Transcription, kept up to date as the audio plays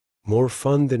More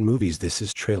fun than movies, this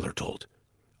is Trailer Told,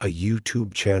 a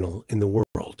YouTube channel in the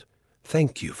world.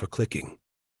 Thank you for clicking.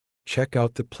 Check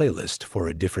out the playlist for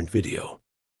a different video.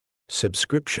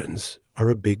 Subscriptions are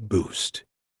a big boost.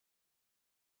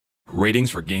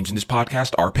 Ratings for games in this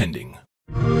podcast are pending.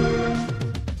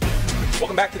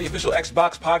 Welcome back to the official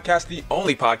Xbox podcast, the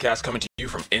only podcast coming to you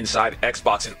from inside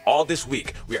Xbox. And all this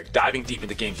week, we are diving deep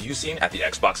into games you've seen at the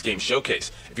Xbox Game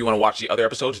Showcase. If you want to watch the other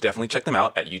episodes, definitely check them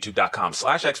out at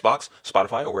youtube.com/Xbox,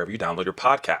 Spotify, or wherever you download your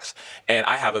podcasts. And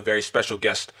I have a very special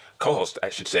guest co-host, I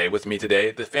should say, with me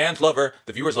today. The fans love her,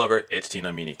 the viewers love her. It's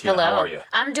Tina Meany. Tina, hello. How are you?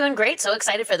 I'm doing great. So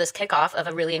excited for this kickoff of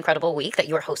a really incredible week that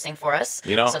you are hosting for us.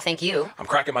 You know, so thank you. I'm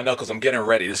cracking my knuckles. I'm getting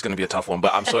ready. This is going to be a tough one,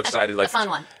 but I'm so excited. Like a fun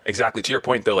one. Exactly. To your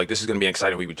point, though, like this is going to be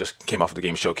exciting. We just came off of the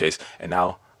Game Showcase, and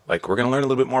now like we're going to learn a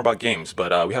little bit more about games,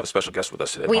 but we have a special guest with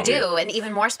us today. We do, an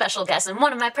even more special guest, and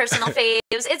one of my personal faves.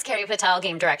 It's Carrie Patel,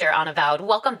 game director on Avowed.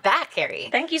 Welcome back, Carrie.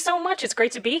 Thank you so much. It's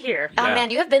great to be here. Oh man,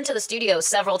 you have been to the studio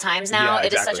several times now. Yeah,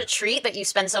 It is such a treat that you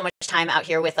spend so much time out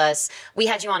here with us. We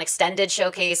had you on Extended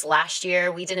Showcase last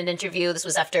year. We did an interview. This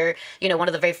was after, one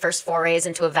of the very first forays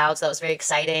into Avowed, so that was very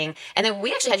exciting. And then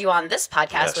we actually had you on this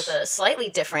podcast with a slightly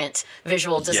different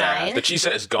visual design. Yeah, the cheese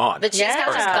set is gone. The cheese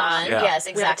couch is gone. Yeah. Yes,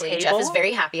 exactly. Jeff is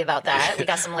very happy about that. We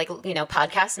got some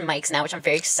podcast and mics now, which I'm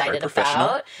very excited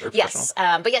about. Yes.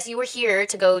 But yes, you were here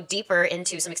to go deeper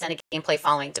into some extended gameplay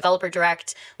following Developer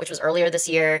Direct, which was earlier this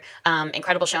year.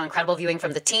 Incredible show, incredible viewing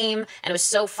from the team. And it was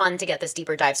so fun to get this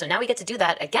deeper dive. So now we get to do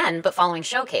that again, but following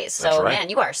Showcase. So man,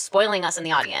 you are spoiling us in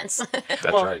the audience. That's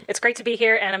right. It's great to be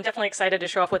here, and I'm definitely excited to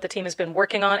show off what the team has been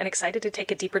working on and excited to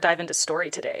take a deeper dive into story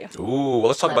today. Ooh, well,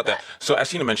 let's talk about that. So as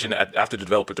Tina mentioned, after the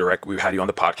Developer Direct, we had you on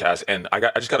the podcast, and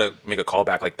I just got to make a call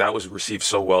back. Like that was received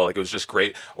so well. Like it was just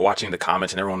great watching the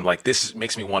comments and everyone like, this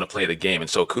makes me want to play the game. And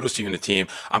so kudos to you and the team.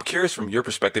 I'm curious from your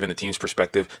perspective and the team's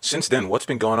perspective, since then, what's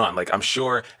been going on? Like I'm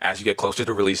sure as you get closer to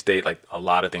the release date, like a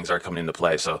lot of things are coming into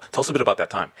play. So tell us a bit about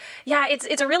that time. Yeah,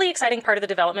 it's a really exciting part of the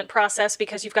development process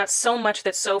because you've got so much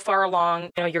that's so far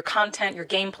along, your content, your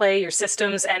gameplay, your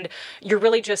systems, and you're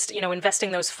really just,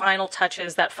 investing those final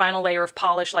touches, that final layer of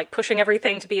polish, like pushing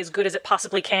everything to be as good as it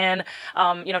possibly can,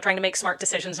 trying to make smart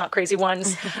decisions, not crazy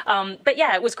ones. But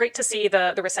yeah, it was great to see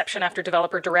the reception after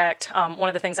Developer Direct. One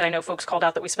of the things that I know folks called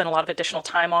out that we spent a lot of additional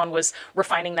time on was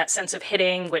refining that sense of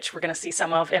hitting, which we're going to see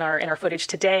some of in our footage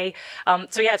today.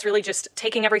 So yeah, it's really just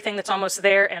taking everything that's almost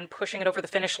there and pushing it over the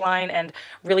finish line and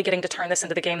really getting to turn this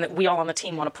into the game that we all on the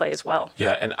team want to play as well.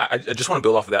 Yeah, and I just want to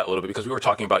build off of that a little bit because we were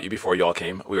talking about you before you all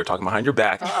came. We were talking behind your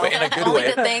back, but in a good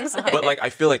way. Good things. But like I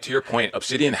feel like to your point,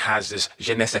 Obsidian has this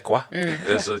je ne sais quoi.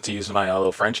 This, to use my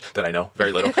little French that I know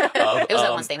very little. It was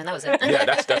that one statement. That was it. Yeah,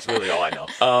 that's really all I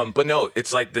know. But no,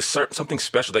 it's like this something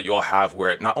special that you all have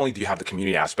where not only do you have the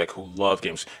community aspect who love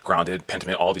games, Grounded,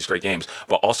 Pentiment, all these great games,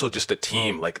 but also just the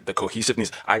team, like the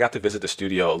cohesiveness. I got to visit the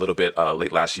studio a little bit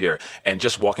late last year, and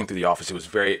just walking through the office, it was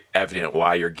very evident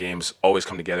why your games always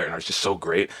come together and are just so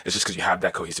great. It's just because you have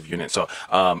that cohesive unit. So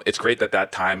it's great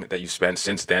that time that you've spent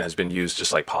since then has been used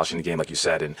just like polishing the game, like you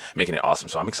said, and making it awesome.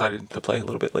 So I'm excited to play a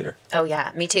little bit later. Oh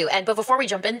yeah, me too. But before we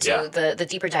jump into the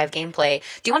deeper dive gameplay,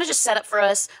 do you want to just set up for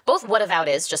us both what Avowed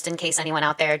is, just in case anyone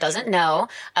out there doesn't know,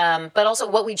 but also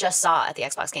what we just saw at the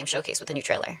Xbox Game Showcase with the new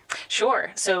trailer?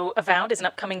 Sure. So Avowed is an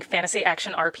upcoming fantasy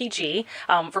action RPG.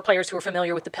 For players who are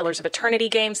familiar with the Pillars of Eternity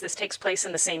games, this takes place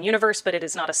in the same universe, but it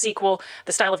is not a sequel.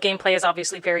 The style of gameplay is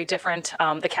obviously very different.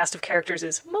 The cast of characters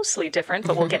is mostly different,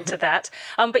 but we'll get to that.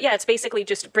 But yeah, it's basically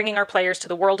just bringing our players to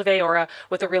the world of Eora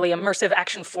with a really immersive,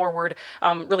 action-forward,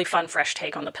 really fun, fresh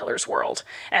take on the Pillars world.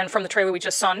 And from the trailer we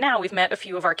just saw now, we've met a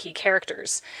few of our key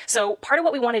characters. So part of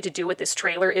what we wanted to do with this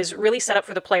trailer is really set up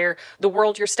for the player the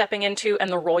world you're stepping into and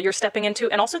the role you're stepping into,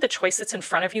 and also the choice that's in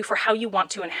front of you for how you want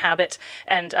to inhabit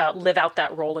and live out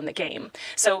that role in the game.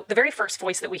 So the very first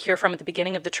voice that we hear from at the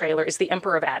beginning of the trailer is the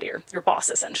Emperor of Aedyr, your boss,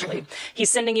 essentially. He's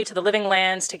sending you to the Living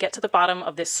Lands to get to the bottom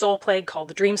of this soul plague called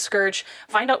the Dream Scourge,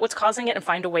 find out what's causing it, and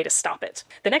find a way to stop it.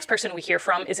 The next person we hear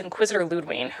from is Inquisitor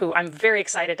Ludwine, who I'm very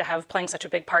excited to have playing such a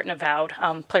big part in Avowed.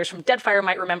 Players from Deadfire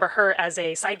might remember her as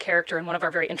a side character in one of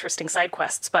our very interesting side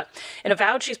quests, but in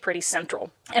Avowed, she's pretty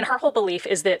central. And her whole belief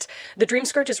is that the Dream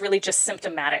Scourge is really just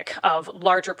symptomatic of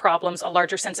larger problems, a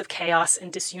larger sense of chaos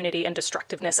and disunity and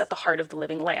destructiveness at the heart of the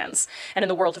Living Lands. And in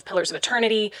the world of Pillars of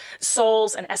Eternity,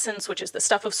 souls and essence, which is the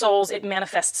stuff of souls, it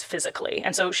manifests physically.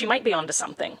 And so she might be onto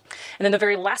something. And then the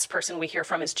very last person we hear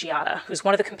from is Giada, who's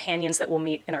one of the companions that we'll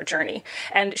meet in our journey.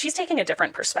 And she's taking a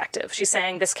different perspective. She's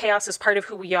saying this chaos is part of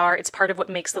who we are. It's part of what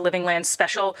makes the Living Lands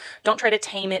special. don't try to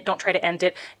tame it, don't try to end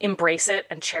it, embrace it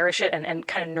and cherish it and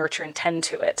kind of nurture and tend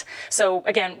to it. So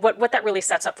again, what that really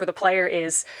sets up for the player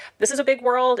is this is a big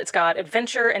world. It's got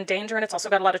adventure and danger, and it's also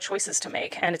got a lot of choices to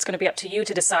make. And it's going to be up to you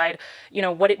to decide,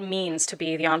 what it means to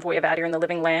be the envoy of Aedyr in the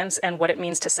Living Lands and what it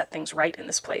means to set things right in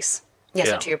this place. Yeah,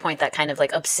 so to your point, that kind of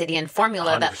like Obsidian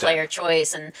formula, 100%. That player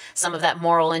choice and some of that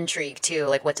moral intrigue too,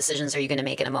 like what decisions are you going to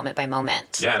make in a moment by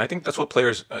moment? Yeah, and I think that's what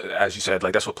players, as you said,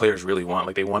 like that's what players really want.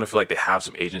 Like they want to feel like they have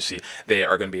some agency. They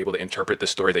are going to be able to interpret the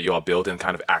story that you all build and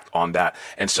kind of act on that.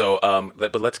 And so,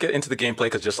 but let's get into the gameplay,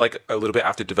 because just like a little bit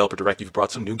after Developer Direct, you've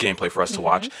brought some new gameplay for us to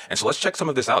watch. And so let's check some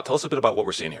of this out. Tell us a bit about what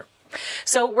we're seeing here.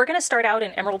 So we're going to start out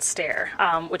in Emerald Stair,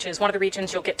 which is one of the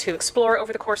regions you'll get to explore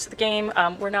over the course of the game.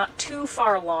 We're not too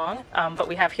far along, but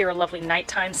we have here a lovely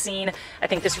nighttime scene. I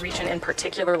think this region in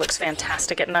particular looks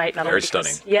fantastic at night. Very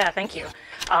stunning. Yeah, thank you.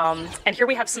 And here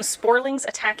we have some Sporlings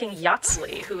attacking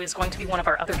Yahtzee, who is going to be one of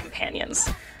our other companions.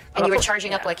 And you were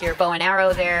charging up like your bow and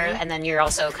arrow there, and then you're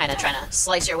also kind of trying to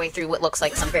slice your way through what looks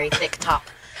like some very thick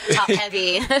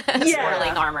top-heavy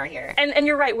swirling armor here. And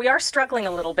you're right, we are struggling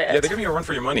a little bit. Yeah, they're giving you a run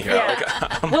for your money here.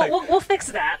 Yeah. We'll fix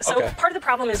that. So part of the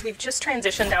problem is we've just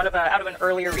transitioned out of an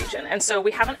earlier region, and so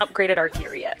we haven't upgraded our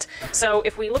gear yet. So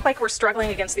if we look like we're struggling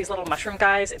against these little mushroom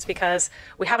guys, it's because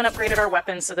we haven't upgraded our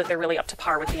weapons so that they're really up to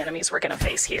par with the enemies we're going to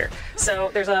face here.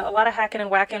 So there's a lot of hacking and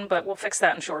whacking, but we'll fix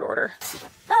that in short order.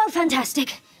 Oh,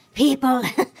 fantastic. People,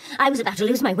 I was about to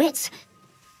lose my wits.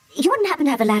 You wouldn't happen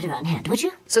to have a ladder on hand, would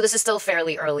you? So this is still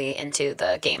fairly early into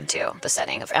the game, too, the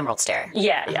setting of Emerald Stair.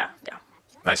 Yeah.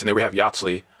 Nice. And then we have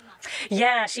Yahtzee.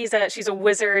 Yeah, she's a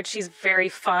wizard. She's very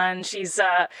fun. She's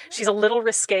a little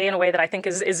risque in a way that I think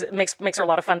makes her a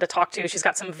lot of fun to talk to. She's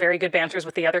got some very good banters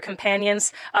with the other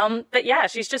companions. But yeah,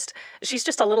 she's just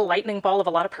a little lightning ball of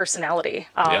a lot of personality.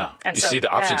 And you see the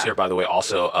options here, by the way.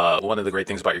 Also, one of the great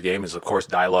things about your game is, of course,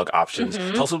 dialogue options.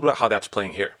 Tell us a little bit about how that's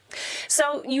playing here.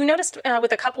 So you noticed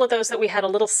with a couple of those that we had a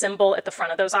little symbol at the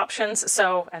front of those options.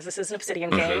 So as this is an Obsidian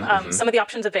game, some of the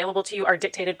options available to you are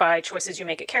dictated by choices you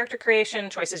make at character creation,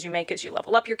 choices you make as you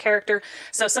level up your character.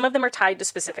 So some of them are tied to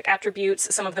specific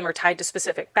attributes. Some of them are tied to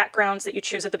specific backgrounds that you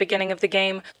choose at the beginning of the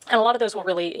game. And a lot of those will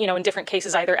really, in different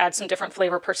cases, either add some different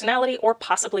flavor personality or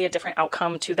possibly a different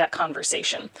outcome to that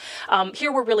conversation.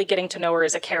 Here we're really getting to know her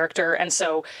as a character. And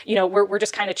so, we're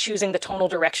just kind of choosing the tonal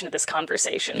direction of this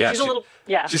conversation.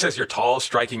 Yeah, She says you're tall,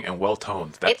 striking, and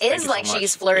well-toned. It is like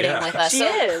she's flirting with us. She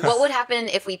is. What would happen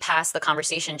if we pass the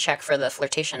conversation check for the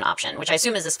flirtation option, which I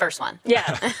assume is this first one?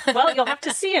 Yeah. Well, you'll have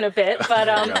to see in a bit.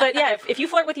 But yeah, if you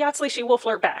flirt with Yahtzee, she will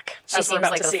flirt back. She seems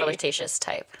like a flirtatious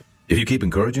type. If you keep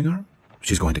encouraging her,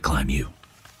 she's going to climb you.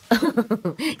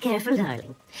 Careful,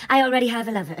 darling. I already have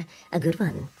a lover. A good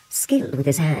one. Skilled with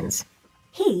his hands.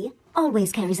 He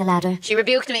always carries a ladder. She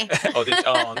rebuked me.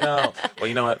 Oh no. Well,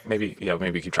 you know what? Maybe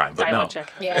keep trying. But no.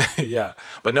 Check. Yeah. Yeah.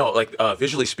 But no, like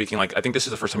visually speaking, like I think this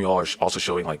is the first time you all are also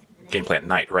showing like gameplay at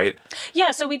night, right?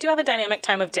 Yeah. So we do have a dynamic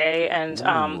time of day, and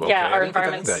our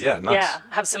environments.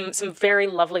 Have some very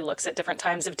lovely looks at different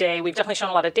times of day. We've definitely shown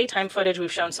a lot of daytime footage.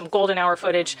 We've shown some golden hour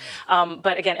footage.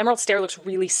 But again, Emerald Stair looks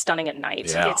really stunning at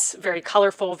night. Yeah. It's very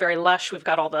colorful, very lush. We've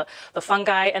got all the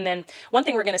fungi, and then one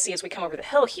thing we're going to see as we come over the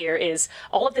hill here is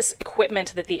all of this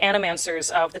equipment that the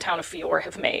animancers of the town of Eora의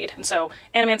have made. And so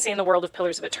animancy in the world of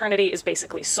Pillars of Eternity is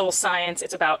basically soul science.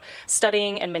 It's about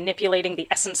studying and manipulating the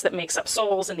essence that makes up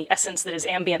souls and the essence that is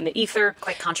ambient in the ether.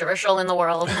 Quite controversial in the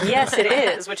world. Yes, it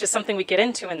is, which is something we get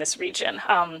into in this region.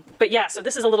 But yeah, so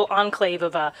this is a little enclave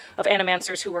of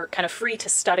animancers who are kind of free to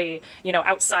study,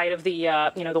 outside of the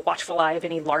the watchful eye of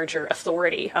any larger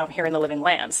authority here in the Living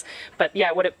Lands. But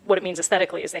yeah, what it means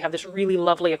aesthetically is they have this really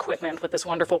lovely equipment with this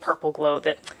wonderful purple glow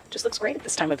that just looks great at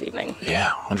this time of evening.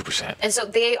 Yeah, 100%. And so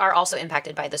they are also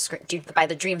impacted by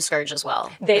the Dream Scourge as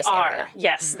well. They are,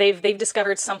 yes. They've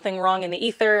discovered something wrong in the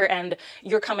ether, and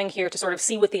you're coming here to sort of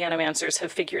see what the animancers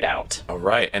have figured out. All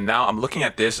right, and now I'm looking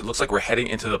at this. It looks like we're heading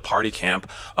into the party camp.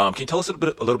 Can you tell us a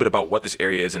little bit about what this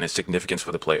area is and its significance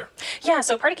for the player? Yeah,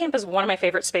 so party camp is one of my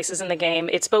favorite spaces in the game.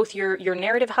 It's both your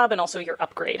narrative hub and also your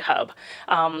upgrade hub.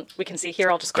 We can see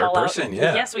here, I'll just call out. Third person,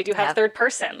 yeah. Yes, we do have third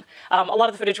person. A lot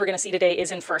of the footage we're going to see today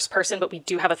is in first person, but we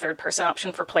do have a third person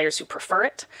option for players who prefer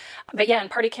it. But yeah, in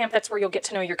party camp, that's where you'll get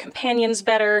to know your companions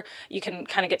better. You can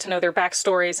kind of get to know their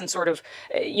backstories and sort of,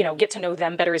 get to know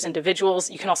them better as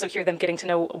individuals. You can also hear them getting to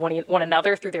know one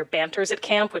another through their banters at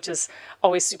camp, which is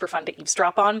always super fun to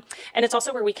eavesdrop on. And it's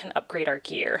also where we can upgrade our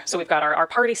gear. So we've got our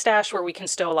party stash where we can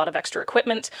stow a lot of extra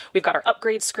equipment. We've got our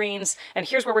upgrade screens. And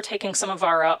here's where we're taking some of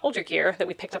our older gear that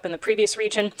we picked up in the previous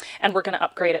region, and we're going to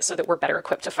upgrade it so that we're better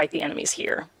equipped to fight the enemies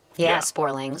here. Yeah,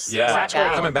 Sporlings. Yeah, Watch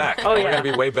out. coming back. Oh, We're yeah. going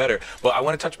to be way better. But I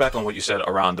want to touch back on what you said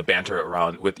around the banter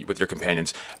around with your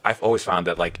companions. I've always found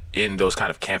that like in those kind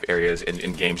of camp areas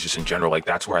in games just in general, like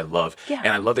that's where I love. Yeah.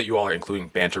 And I love that you all are including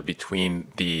banter between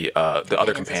the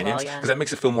other companions well, because that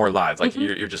makes it feel more alive. Like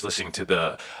you're just listening to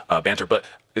the banter. But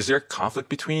is there conflict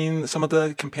between some of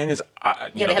the companions? Yeah,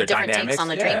 they have their different dynamics? takes on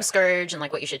the Dream Scourge and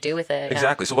like what you should do with it.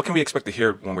 Exactly. So what can we expect to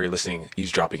hear when we're listening,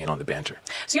 eavesdropping in on the banter?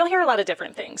 So you'll hear a lot of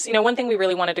different things. One thing we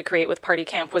really wanted to create with Party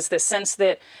Camp was this sense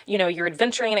that, you're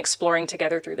adventuring and exploring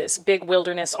together through this big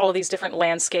wilderness, all of these different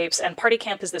landscapes. And Party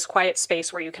Camp is this quiet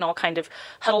space where you can all kind of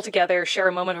huddle together, share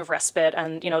a moment of respite.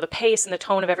 And, the pace and the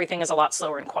tone of everything is a lot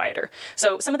slower and quieter.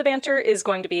 So some of the banter is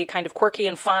going to be kind of quirky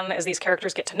and fun as these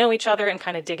characters get to know each other and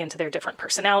kind of dig into their different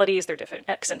personalities, their different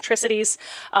eccentricities.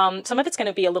 Some of it's going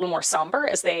to be a little more somber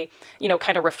as they,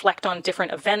 kind of reflect on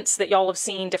different events that y'all have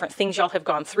seen, different things y'all have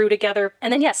gone through together.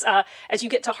 And then, yes, as you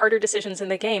get to harder decisions in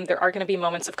the game, there are going to be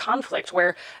moments of conflict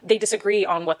where they disagree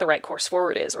on what the right course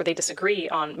forward is, or they disagree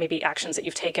on maybe actions that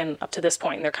you've taken up to this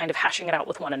point, and they're kind of hashing it out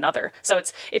with one another. So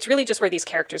it's really just where these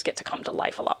characters get to come to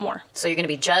life a lot more. So you're going to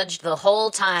be judged the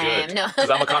whole time. Good. No, Because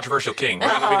I'm a controversial king.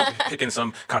 We're going to be picking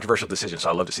some controversial decisions, so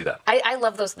I love to see that. I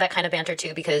love that kind of banter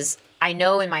too, because I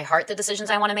know in my heart the decisions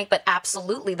I want to make, but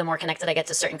absolutely the more connected I get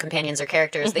to certain companions or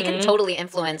characters, they can totally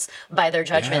influence by their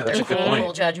judgment, that's their a good cool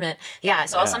point. judgment. Yeah,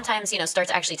 so I'll sometimes, start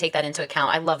to actually take that into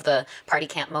account. I love the party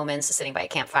camp moments, sitting by a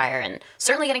campfire, and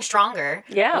certainly getting stronger.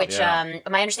 Yeah. Which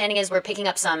my understanding is we're picking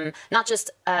up some, not just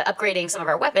upgrading some of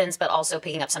our weapons, but also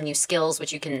picking up some new skills,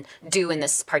 which you can do in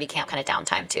this party camp kind of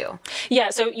downtime too. Yeah,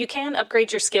 so you can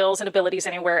upgrade your skills and abilities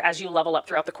anywhere as you level up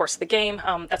throughout the course of the game.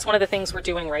 That's one of the things we're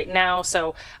doing right now.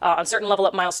 So on certain level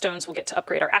up milestones, we'll get to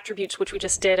upgrade our attributes, which we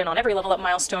just did, and on every level up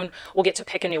milestone, we'll get to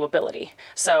pick a new ability.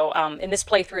 So in this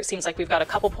playthrough, it seems like we've got a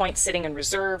couple points sitting in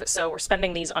reserve, so we're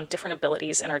spending these on different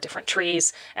abilities in our different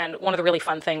trees. And one of the really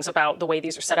fun things about the way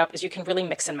these are set up is you can really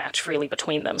mix and match freely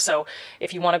between them. So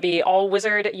if you want to be all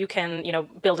wizard, you can,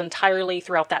 build entirely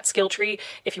throughout that skill tree.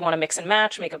 If you want to mix and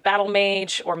match, make a battle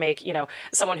mage, or make,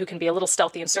 someone who can be a little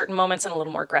stealthy in certain moments and a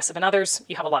little more aggressive in others,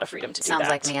 you have a lot of freedom to do that. Sounds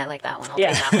like me. I like that one. I'll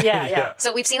Yeah, take that one. yeah.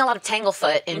 So we've seen a lot of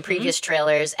Tanglefoot in previous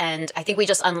trailers, and I think we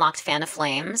just unlocked Fan of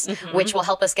Flames, which will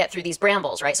help us get through these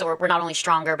brambles, right? So we're not only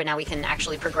stronger, but now we can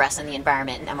actually progress in the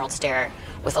environment in Emerald Stair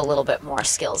with a little bit more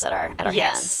skills at our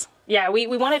hands. Yeah, we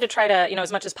wanted to try to,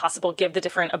 as much as possible, give the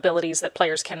different abilities that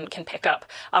players can pick up.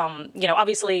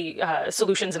 Obviously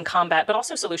solutions in combat, but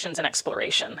also solutions in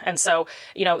exploration. And so,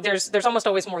 there's almost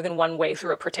always more than one way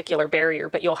through a particular barrier,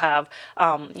 but you'll have,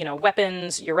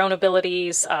 weapons, your own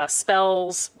abilities,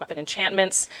 spells, weapon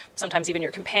enchantments, sometimes even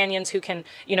your companions who can,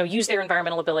 use their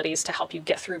environmental abilities to help you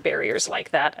get through barriers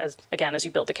like that as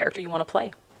you build the character you want to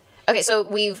play. Okay, so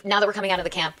now that we're coming out of the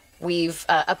camp, we've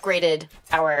upgraded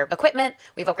our equipment,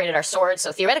 we've upgraded our swords,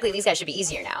 so theoretically these guys should be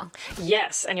easier now.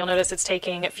 Yes, and you'll notice it's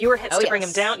taking fewer hits to bring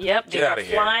him down. Yep, Get out of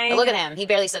here. flying. Oh, look at him, he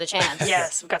barely stood a chance.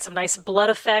 Yes, we've got some nice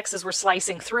blood effects as we're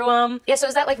slicing through them. Yeah, so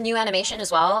is that like new animation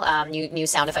as well? New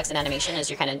sound effects and animation as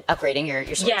you're kind of upgrading your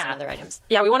swords and other items?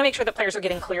 Yeah, we want to make sure that players are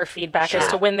getting clear feedback as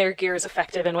to when their gear is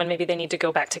effective and when maybe they need to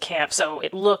go back to camp. So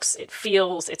it looks, it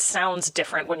feels, it sounds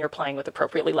different when you're playing with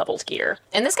appropriately leveled gear.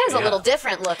 And this guy's a little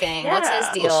different looking. Yeah. What's his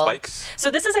Little deal? spikes.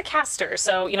 So this is a caster.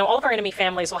 So, all of our enemy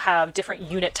families will have different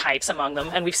unit types among them.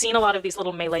 And we've seen a lot of these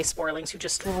little melee sporlings who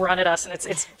just run at us. And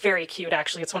it's very cute,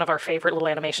 actually. It's one of our favorite little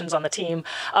animations on the team.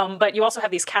 But you also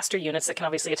have these caster units that can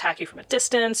obviously attack you from a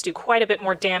distance, do quite a bit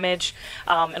more damage.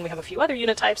 And we have a few other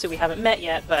unit types that we haven't met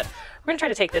yet. But we're going to try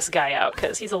to take this guy out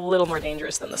because he's a little more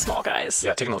dangerous than the small guys.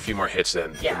 Yeah, taking a few more hits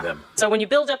than them. So when you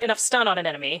build up enough stun on an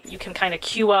enemy, you can kind of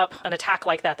queue up an attack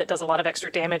like that does a lot of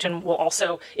extra damage and will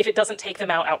also, if it doesn't take them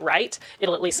out outright,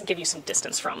 it'll at least give you some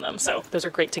distance from them. So those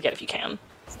are great to get if you can.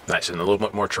 Nice, and a little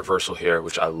bit more traversal here,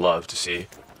 which I love to see.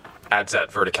 Adds that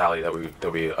verticality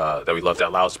that we love, that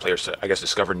allows players to, I guess,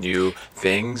 discover new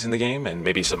things in the game and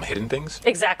maybe some hidden things.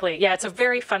 Exactly. Yeah, it's a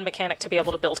very fun mechanic to be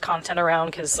able to build content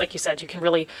around because, like you said, you can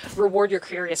really reward your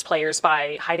curious players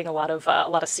by hiding a lot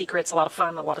of secrets, a lot of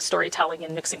fun, a lot of storytelling,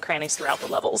 and nooks and crannies throughout the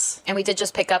levels. And we did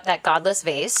just pick up that godless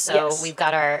vase, so we've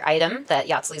got our item that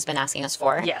Yatsley's been asking us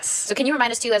for. Yes. So can you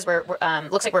remind us too, as we're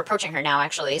looks like we're approaching her now,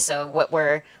 actually. So what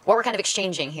we're kind of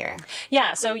exchanging here?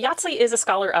 Yeah. So Yatsley is a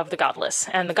scholar of the godless,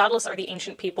 and the godless are the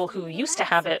ancient people who used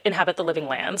to inhabit the Living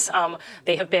Lands.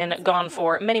 They have been gone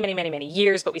for many, many, many, many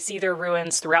years, but we see their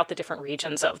ruins throughout the different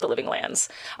regions of the Living Lands.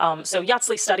 So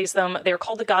Yatsley studies them. They're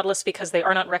called the godless because they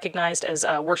are not recognized as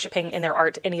worshipping in their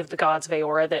art any of the gods of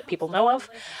Eora that people know of.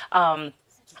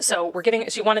 So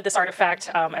she wanted this artifact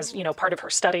as, part of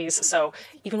her studies. So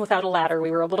even without a ladder,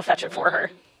 we were able to fetch it for her.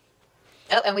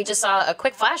 Oh, and we just saw a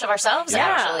quick flash of ourselves,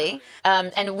 actually.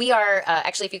 And we are,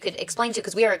 actually, if you could explain to,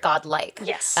 because we are godlike.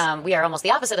 Yes. We are almost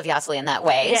the opposite of Yasli in that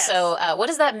way. Yes. So what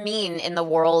does that mean in the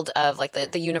world of like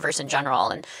the universe in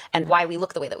general, and why we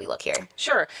look the way that we look here?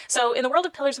 Sure. So in the world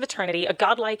of Pillars of Eternity, a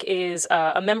godlike is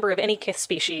a member of any Kith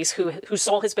species whose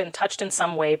soul has been touched in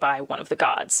some way by one of the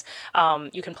gods.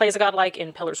 You can play as a godlike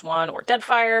in Pillars 1 or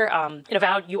Deadfire. In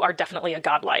Avowed, you are definitely a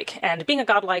godlike. And being a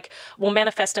godlike will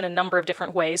manifest in a number of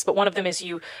different ways, but one of them is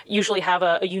you usually have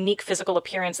a unique physical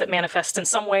appearance that manifests in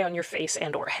some way on your face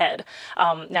and or head.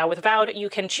 Now with Avowed, you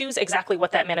can choose exactly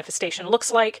what that manifestation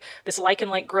looks like. This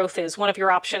lichen-like growth is one of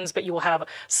your options, but you will have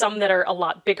some that are a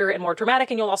lot bigger and more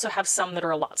dramatic, and you'll also have some that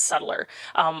are a lot subtler.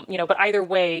 But either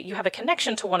way, you have a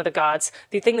connection to one of the gods.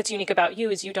 The thing that's unique about you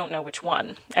is you don't know which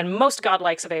one. And most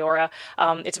godlikes of Eora,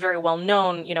 it's very well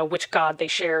known, which god they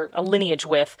share a lineage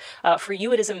with. For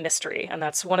you, it is a mystery, and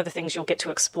that's one of the things you'll get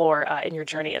to explore in your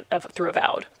journey through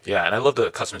Avowed. Yeah, and I love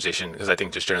the customization because I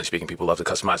think just generally speaking, people love to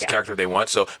customize the character they want.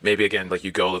 So maybe again, like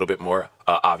you go a little bit more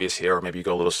obvious here, or maybe you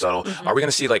go a little subtle. Are we going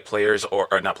to see like players or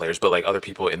not players, but like other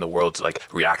people in the world like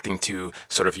reacting to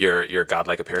sort of your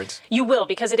godlike appearance? You will,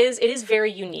 because it is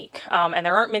very unique, and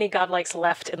there aren't many godlikes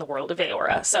left in the world of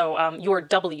Eora. So you are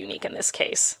doubly unique in this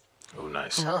case. Oh,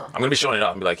 nice. I'm going to be showing it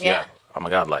up and be like, yeah I'm a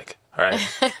godlike. All right.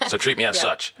 So treat me as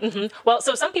such. Well,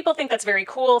 so some people think that's very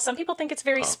cool. Some people think it's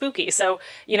very spooky. So,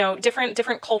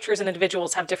 different cultures and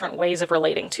individuals have different ways of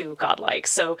relating to godlike.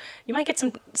 So you might get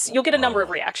you'll get a number of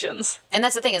reactions. And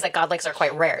that's the thing, is that godlikes are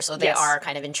quite rare. So they are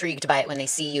kind of intrigued by it when they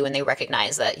see you and they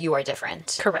recognize that you are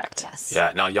different. Correct. Yes.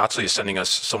 Yeah. Now Yahtzee is sending us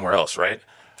somewhere else, right?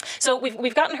 So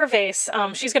we've gotten her vase.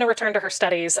 She's going to return to her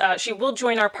studies. She will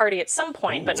join our party at some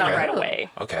point, but not right away.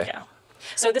 Okay. Yeah.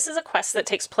 So this is a quest that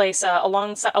takes place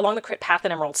along the Crypt Path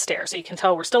and Emerald Stair, so you can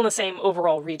tell we're still in the same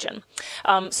overall region.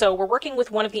 So we're working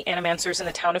with one of the animancers in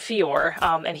the town of Fior,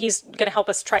 and he's going to help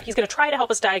us he's going to try to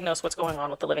help us diagnose what's going on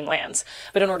with the Living Lands.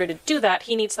 But in order to do that,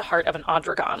 he needs the heart of an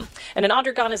Odragon. And an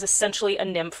Odragon is essentially a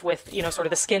nymph with, sort of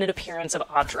the skin and appearance of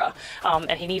Audra.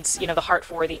 And he needs, the heart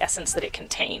for the essence that it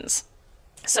contains.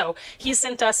 So he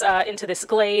sent us into this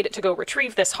glade to go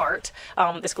retrieve this heart.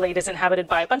 This glade is inhabited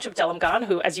by a bunch of Delamgon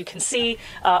who, as you can see,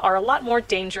 are a lot more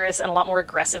dangerous and a lot more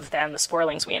aggressive than the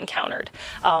Spoilings we encountered.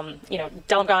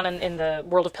 Delamgon in the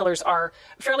world of Pillars are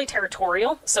fairly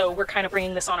territorial, so we're kind of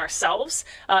bringing this on ourselves.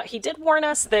 He did warn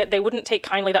us that they wouldn't take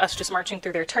kindly to us just marching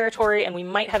through their territory, and we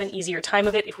might have an easier time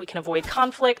of it if we can avoid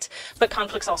conflict, but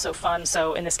conflict's also fun,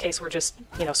 so in this case we're just,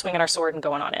 swinging our sword and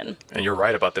going on in. And you're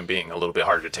right about them being a little bit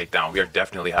harder to take down. We are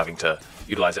definitely having to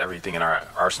utilize everything in our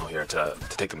arsenal here to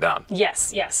take them down.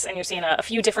 Yes, and you're seeing a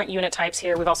few different unit types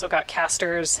here. We've also got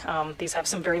casters. These have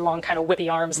some very long kind of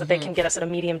whippy arms that they can get us at a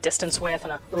medium distance with,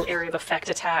 and a little area of effect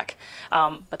attack.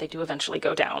 But they do eventually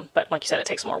go down. But like you said, it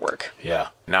takes more work. Yeah.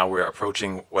 Now we're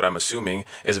approaching what I'm assuming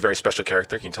is a very special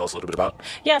character. Can you tell us a little bit about?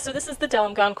 Yeah, so this is the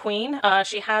Delamgon Queen.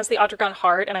 She has the Odragon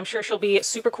heart, and I'm sure she'll be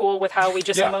super cool with how we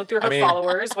just mowed through her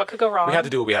followers. What could go wrong? We had to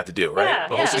do what we had to do, right? Yeah,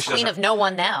 but She's queen of no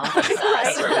one now.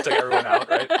 Right, we'll take everyone out,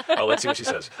 right? Let's see what she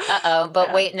says.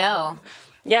 But wait, no.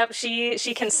 Yep,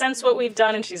 she can sense what we've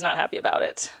done, and she's not happy about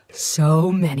it.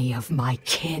 So many of my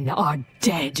kin are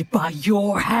dead by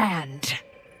your hand.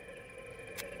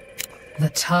 The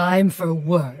time for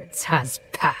words has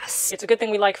passed. It's a good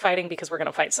thing we like fighting, because we're going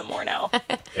to fight some more now.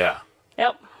 Yeah.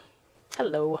 Yep.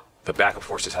 Hello. The backup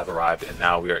forces have arrived, and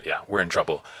now we're in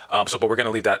trouble. But we're going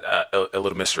to leave that a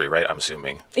little mystery, right? I'm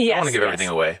assuming. Yes. I don't want to give everything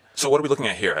away. So what are we looking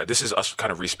at here? This is us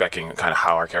kind of respecing kind of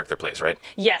how our character plays, right?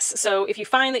 Yes. So if you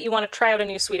find that you want to try out a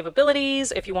new suite of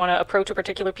abilities, if you want to approach a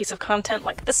particular piece of content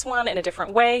like this one in a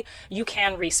different way, you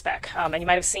can respec. And you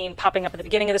might have seen popping up at the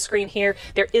beginning of the screen here,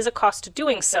 there is a cost to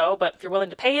doing so, but if you're willing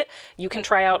to pay it, you can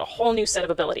try out a whole new set of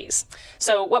abilities.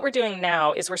 So what we're doing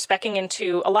now is we're speccing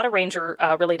into a lot of ranger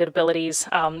related abilities,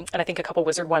 and I think a couple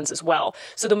wizard ones as well.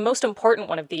 So the most important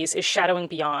one of these is Shadowing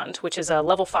Beyond, which is a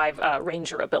level 5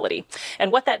 ranger ability.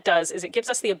 And what that does is it gives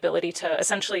us the ability to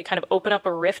essentially kind of open up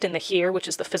a rift in the here, which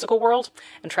is the physical world,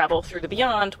 and travel through the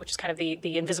beyond, which is kind of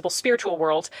the invisible spiritual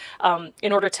world,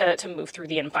 in order to move through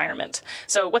the environment.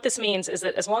 So what this means is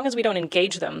that as long as we don't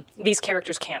engage them, these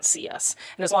characters can't see us.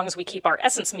 And as long as we keep our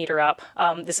essence meter up,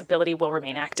 this ability will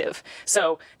remain active.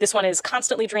 So this one is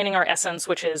constantly draining our essence,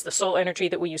 which is the soul energy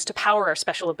that we use to power our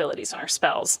special abilities and our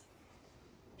spells.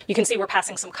 You can see we're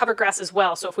passing some cover grass as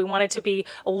well. So if we wanted to be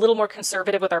a little more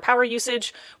conservative with our power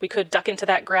usage, we could duck into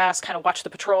that grass, kind of watch the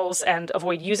patrols and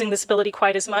avoid using this ability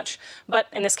quite as much. But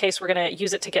in this case, we're going to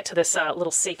use it to get to this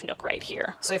little safe nook right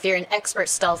here. So if you're an expert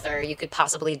stealther, you could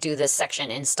possibly do this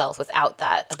section in stealth without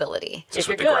that ability. Just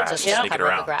if with you're the good, grass, just sneak it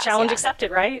around. Challenge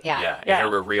accepted, right? Yeah. And here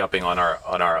we're re-upping on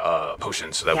our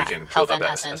potions so that we can Health build up and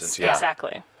that essence. Yeah.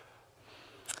 Exactly.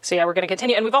 So yeah, we're going to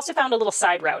continue. And we've also found a little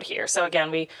side route here. So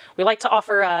again, we like to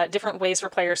offer different ways for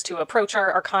players to approach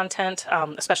our content,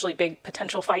 especially big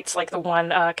potential fights like the one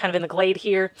kind of in the glade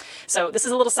here. So this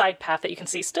is a little side path that you can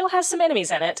see still has some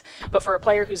enemies in it, but for a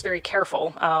player who's very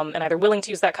careful and either willing to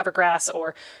use that cover grass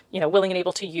or, willing and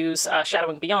able to use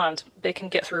Shadowing Beyond, they can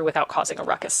get through without causing a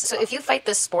ruckus. So if you fight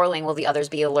this Sporling, will the others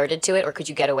be alerted to it, or could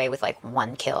you get away with like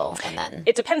one kill and then?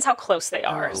 It depends how close they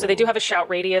are. So they do have a shout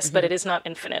radius, but it is not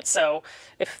infinite. So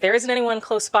if there isn't anyone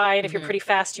close by, and if you're pretty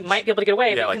fast, you might be able to get away.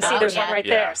 Yeah, but like you can see that. there's one right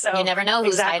there. So You never know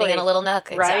who's hiding in a little nook.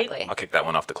 Right? Exactly. I'll kick that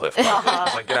one off the cliff.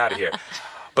 Like, get out of here.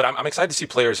 But I'm excited to see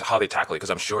players how they tackle it, because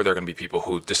I'm sure there are going to be people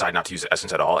who decide not to use the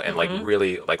essence at all and like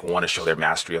really like want to show their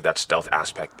mastery of that stealth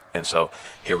aspect. And so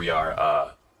here we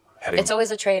are. It's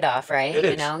always a trade-off, right? It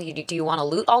is. Do you want to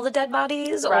loot all the dead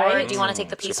bodies, or Right. do you want to take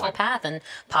the peaceful path and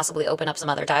possibly open up some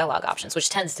other dialogue options, which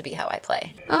tends to be how I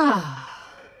play.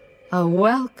 A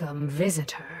welcome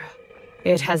visitor.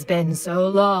 It has been so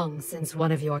long since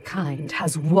one of your kind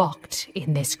has walked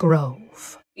in this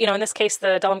grove. In this case,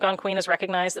 the Dalamgon Queen has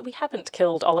recognized that we haven't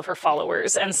killed all of her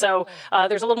followers. And so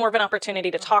there's a little more of an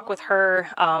opportunity to talk with her.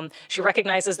 She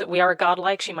recognizes that we are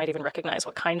godlike. She might even recognize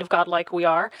what kind of godlike we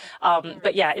are.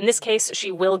 But yeah, in this case,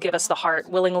 she will give us the heart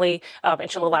willingly,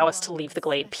 and she'll allow us to leave the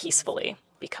glade peacefully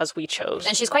because we chose.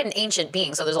 And she's quite an ancient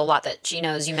being, so there's a lot that she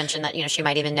knows. You mentioned that, she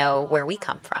might even know where we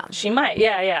come from. She might,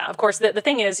 yeah. Of course, the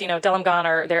thing is,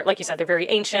 Dalamgon they're, like you said, they're very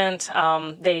ancient.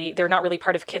 They're not really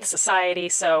part of Kith society,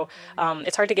 so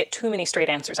it's hard to get too many straight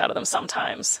answers out of them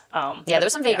sometimes.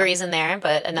 There's some vagaries in there,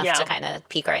 but enough Yeah. to kind of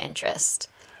pique our interest.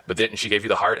 But then she gave you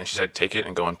the heart and she said, take it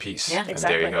and go in peace. Yeah, And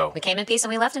exactly. there you go. We came in peace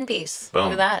and we left in peace. Boom.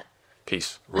 Look at that.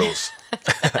 Peace. Rules.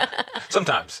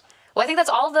 Sometimes. Well, I think that's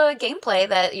all the gameplay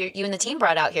that you and the team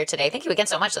brought out here today. Thank you again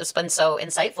so much. It's been so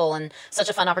insightful and such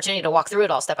a fun opportunity to walk through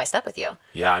it all step by step with you.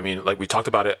 Yeah, I mean, like we talked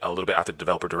about it a little bit at the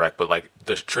developer direct, but like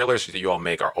the trailers that you all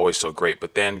make are always so great.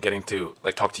 But then getting to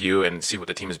like talk to you and see what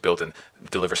the team has built and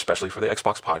deliver, especially for the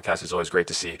Xbox podcast, is always great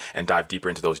to see and dive deeper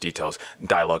into those details,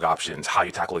 dialogue options, how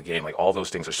you tackle the game. Like all those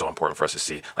things are so important for us to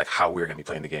see, like how we're going to be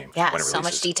playing the game. Yeah, when it so much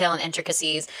releases. detail and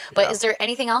intricacies. But is there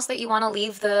anything else that you want to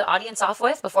leave the audience off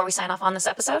with before we sign off on this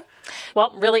episode?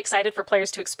 Well, really excited for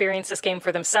players to experience this game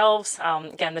for themselves.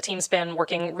 Again, the team's been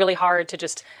working really hard to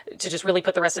just really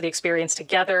put the rest of the experience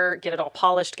together, get it all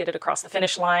polished, get it across the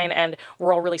finish line, and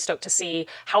we're all really stoked to see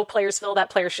how players fill that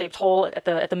player-shaped hole at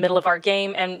the middle of our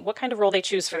game, and what kind of role they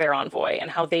choose for their envoy, and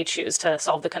how they choose to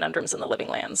solve the conundrums in the Living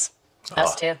Lands.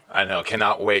 Us too. I know.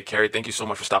 Cannot wait. Carrie, thank you so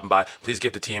much for stopping by. Please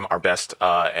give the team our best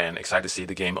and excited to see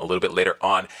the game a little bit later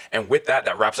on. And with that,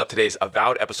 that wraps up today's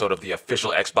Avowed episode of the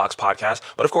official Xbox podcast.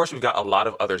 But of course, we've got a lot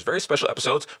of others, very special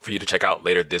episodes for you to check out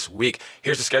later this week.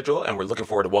 Here's the schedule, and we're looking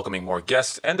forward to welcoming more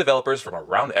guests and developers from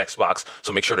around Xbox.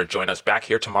 So make sure to join us back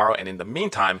here tomorrow. And in the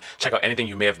meantime, check out anything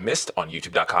you may have missed on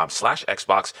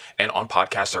youtube.com/Xbox and on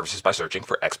podcast services by searching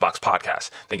for Xbox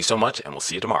Podcast. Thank you so much, and we'll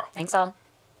see you tomorrow. Thanks all.